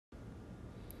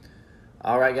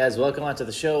All right, guys, welcome on to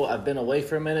the show. I've been away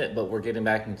for a minute, but we're getting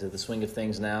back into the swing of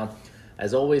things now.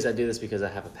 As always, I do this because I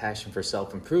have a passion for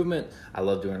self-improvement. I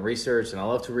love doing research, and I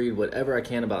love to read whatever I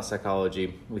can about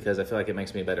psychology because I feel like it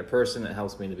makes me a better person. It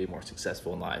helps me to be more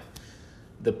successful in life.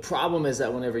 The problem is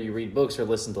that whenever you read books or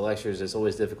listen to lectures, it's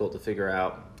always difficult to figure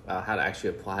out how to actually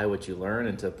apply what you learn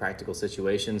into practical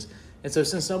situations. And so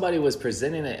since nobody was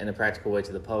presenting it in a practical way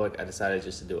to the public, I decided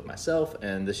just to do it myself.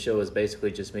 And this show is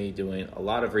basically just me doing a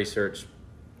lot of research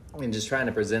and just trying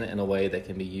to present it in a way that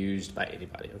can be used by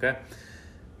anybody, okay?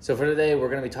 So for today, we're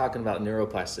going to be talking about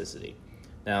neuroplasticity.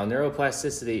 Now,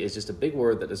 neuroplasticity is just a big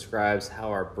word that describes how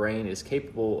our brain is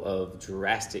capable of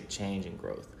drastic change and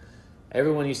growth.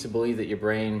 Everyone used to believe that your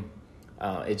brain,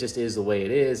 it just is the way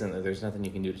it is and that there's nothing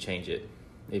you can do to change it.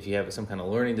 If you have some kind of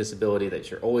learning disability,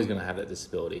 that you're always going to have that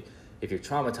disability. If you're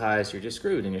traumatized, you're just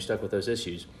screwed and you're stuck with those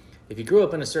issues. If you grew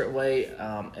up in a certain way,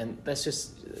 and that's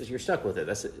just, you're stuck with it.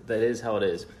 That is how it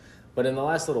is. But in the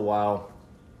last little while,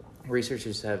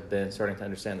 researchers have been starting to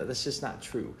understand that that's just not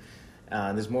true.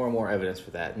 There's more and more evidence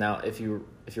for that. Now, if you're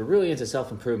really into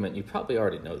self-improvement, you probably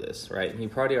already know this, right? You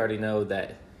probably already know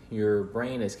that your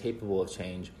brain is capable of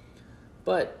change.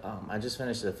 But I just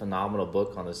finished a phenomenal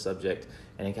book on this subject,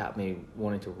 and it got me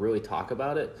wanting to really talk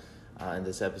about it in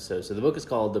this episode. So the book is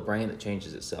called The Brain That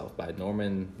Changes Itself by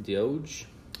Norman Doidge.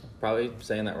 Probably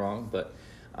saying that wrong, but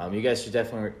you guys should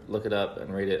definitely look it up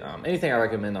and read it. Anything I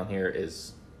recommend on here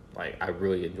is, I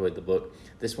really enjoyed the book.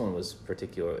 This one was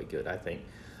particularly good, I think.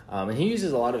 And he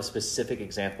uses a lot of specific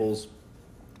examples.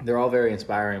 They're all very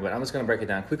inspiring, but I'm just going to break it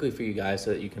down quickly for you guys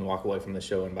so that you can walk away from the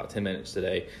show in about 10 minutes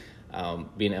today,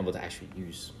 being able to actually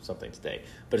use something today.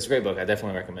 But it's a great book. I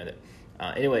definitely recommend it.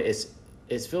 Anyway,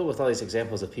 it's filled with all these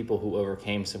examples of people who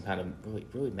overcame some kind of really,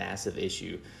 really massive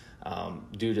issue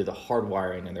due to the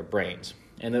hardwiring in their brains.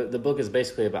 And the book is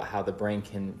basically about how the brain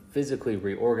can physically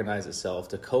reorganize itself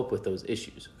to cope with those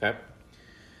issues, okay?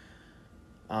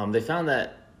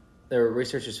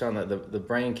 Researchers found that the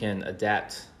brain can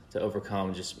adapt to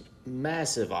overcome just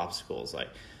massive obstacles,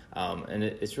 and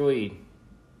it's really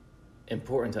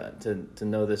important to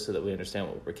know this so that we understand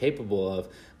what we're capable of,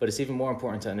 but it's even more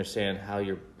important to understand how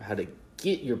to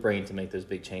get your brain to make those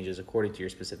big changes according to your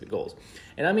specific goals.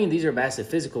 And I mean, these are massive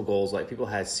physical goals, like people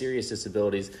had serious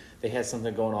disabilities. They had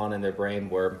something going on in their brain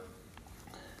where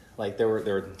there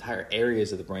were entire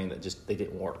areas of the brain that just, they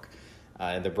didn't work.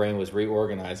 And the brain was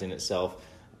reorganizing itself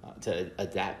to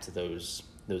adapt to those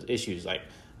issues.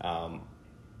 A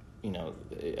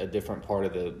different part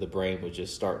of the brain would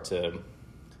just start to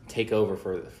take over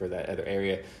for that other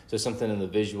area. So something in the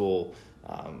visual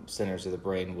centers of the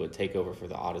brain would take over for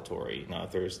the auditory.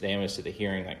 If there was damage to the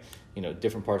hearing,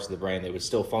 different parts of the brain, they would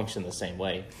still function the same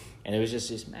way. And it was just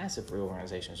this massive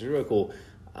reorganization. It's really cool.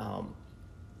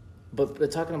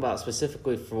 But talking about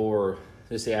specifically for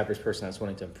just the average person that's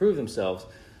wanting to improve themselves,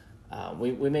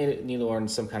 we may need to learn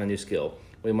some kind of new skill.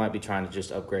 We might be trying to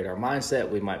just upgrade our mindset.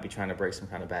 We might be trying to break some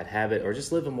kind of bad habit or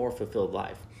just live a more fulfilled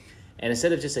life. And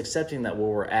instead of just accepting that where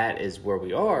we're at is where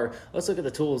we are, let's look at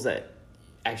the tools that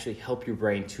actually help your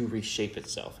brain to reshape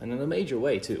itself, and in a major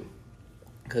way too,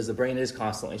 because the brain is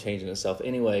constantly changing itself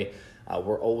anyway.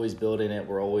 We're always building it.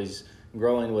 We're always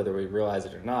growing, whether we realize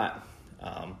it or not.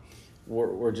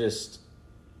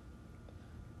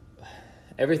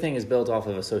 Everything is built off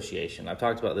of association. I've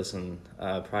talked about this in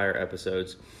prior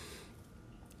episodes.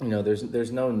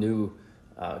 There's no new,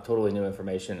 totally new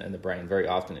information in the brain very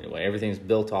often anyway. Everything's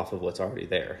built off of what's already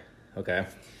there, okay?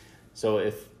 So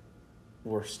if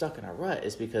we're stuck in a rut,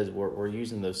 it's because we're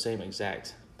using those same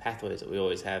exact pathways that we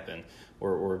always have been.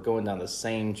 We're going down the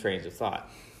same trains of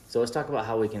thought. So let's talk about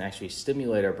how we can actually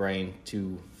stimulate our brain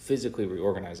to physically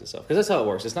reorganize itself. Because that's how it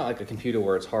works. It's not like a computer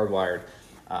where it's hardwired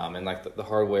and the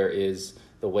hardware is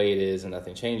the way it is and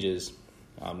nothing changes.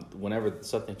 Whenever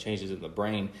something changes in the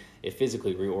brain, it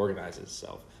physically reorganizes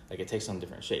itself. It takes on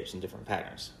different shapes and different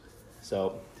patterns.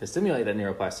 So to stimulate that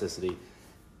neuroplasticity,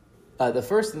 the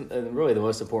first and really the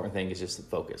most important thing is just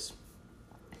focus.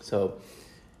 So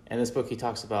in this book, he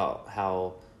talks about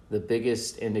how the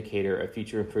biggest indicator of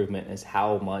future improvement is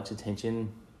how much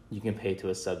attention you can pay to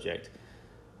a subject,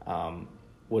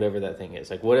 whatever that thing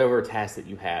is. Whatever task that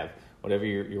you have, whatever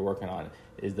you're working on,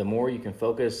 is the more you can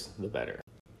focus, the better.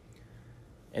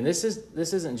 And this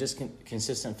isn't just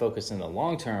consistent focus in the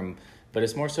long term, but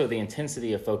it's more so the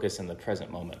intensity of focus in the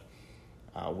present moment.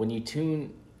 When you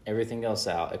tune everything else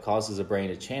out, it causes the brain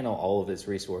to channel all of its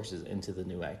resources into the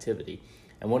new activity.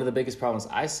 And one of the biggest problems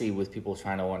I see with people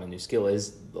trying to learn a new skill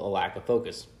is a lack of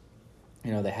focus.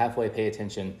 They halfway pay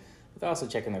attention, but they're also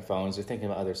checking their phones, they're thinking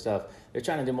about other stuff. They're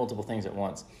trying to do multiple things at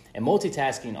once. And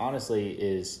multitasking, honestly,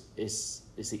 is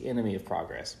the enemy of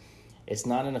progress. It's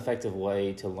not an effective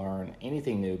way to learn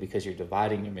anything new because you're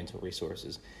dividing your mental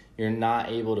resources. You're not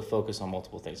able to focus on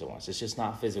multiple things at once. It's just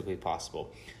not physically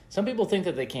possible. Some people think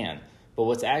that they can, but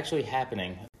what's actually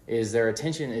happening is their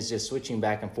attention is just switching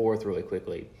back and forth really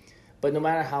quickly. But no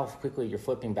matter how quickly you're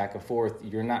flipping back and forth,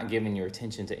 you're not giving your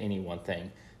attention to any one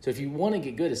thing. So if you want to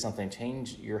get good at something,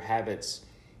 change your habits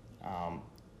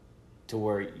to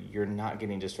where you're not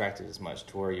getting distracted as much,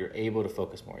 to where you're able to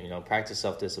focus more. Practice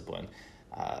self-discipline.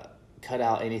 Cut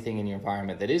out anything in your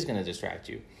environment that is going to distract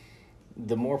you.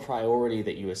 The more priority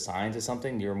that you assign to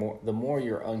something, the more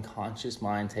your unconscious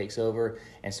mind takes over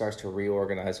and starts to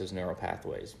reorganize those neural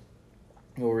pathways.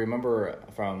 You'll remember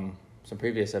from some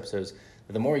previous episodes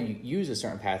that the more you use a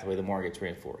certain pathway, the more it gets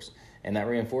reinforced. And that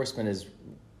reinforcement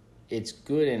it's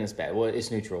good and it's bad. Well,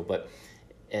 it's neutral, but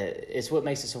it's what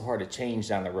makes it so hard to change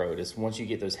down the road. Is once you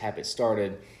get those habits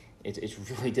started, it's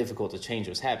really difficult to change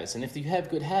those habits. And if you have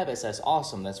good habits, that's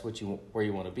awesome. That's where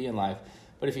you want to be in life.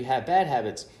 But if you have bad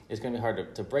habits, it's going to be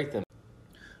hard to break them.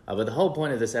 But the whole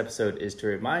point of this episode is to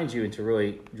remind you and to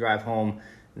really drive home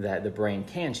that the brain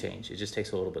can change. It just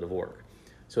takes a little bit of work.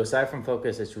 So aside from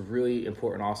focus, it's really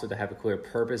important also to have a clear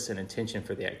purpose and intention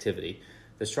for the activity.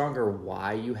 The stronger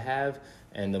why you have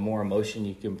and the more emotion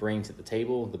you can bring to the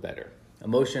table, the better.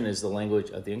 Emotion is the language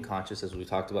of the unconscious, as we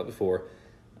talked about before.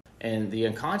 And the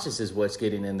unconscious is what's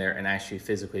getting in there and actually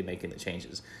physically making the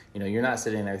changes. You're not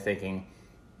sitting there thinking,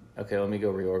 okay, let me go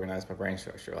reorganize my brain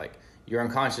structure. Like, your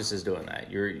unconscious is doing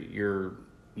that. You're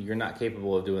not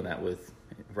capable of doing that with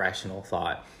rational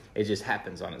thought. It just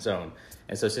happens on its own.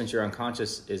 And so since your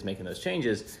unconscious is making those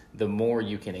changes, the more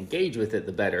you can engage with it,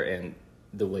 the better. And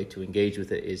the way to engage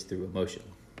with it is through emotion.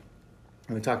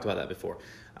 And we talked about that before.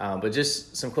 But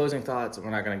just some closing thoughts. We're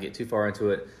not going to get too far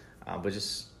into it. But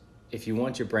just, if you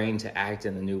want your brain to act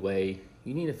in a new way,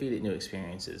 you need to feed it new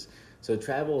experiences. So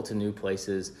travel to new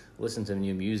places, listen to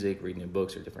new music, read new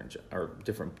books or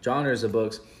different genres of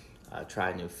books,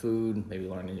 try new food, maybe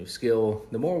learn a new skill.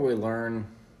 The more we learn,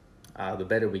 the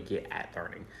better we get at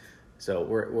learning. So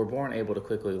we're born able to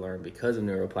quickly learn because of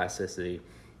neuroplasticity,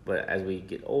 but as we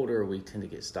get older, we tend to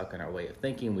get stuck in our way of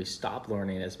thinking. We stop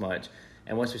learning as much.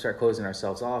 And once we start closing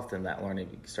ourselves off, then that learning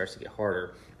starts to get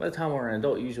harder. By the time we're an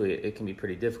adult, usually it can be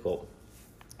pretty difficult.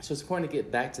 So it's important to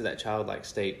get back to that childlike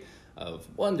state of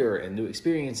wonder and new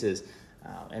experiences.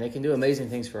 And it can do amazing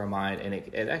things for our mind. And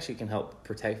it actually can help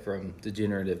protect from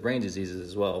degenerative brain diseases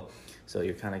as well. So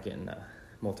you're kind of getting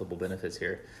multiple benefits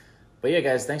here. But yeah,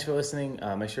 guys, thanks for listening.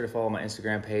 Make sure to follow my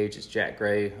Instagram page. It's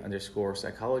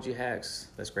JackGray_psychology hacks.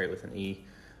 That's great with an E.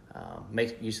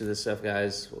 Make use of this stuff,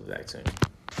 guys. We'll be back soon.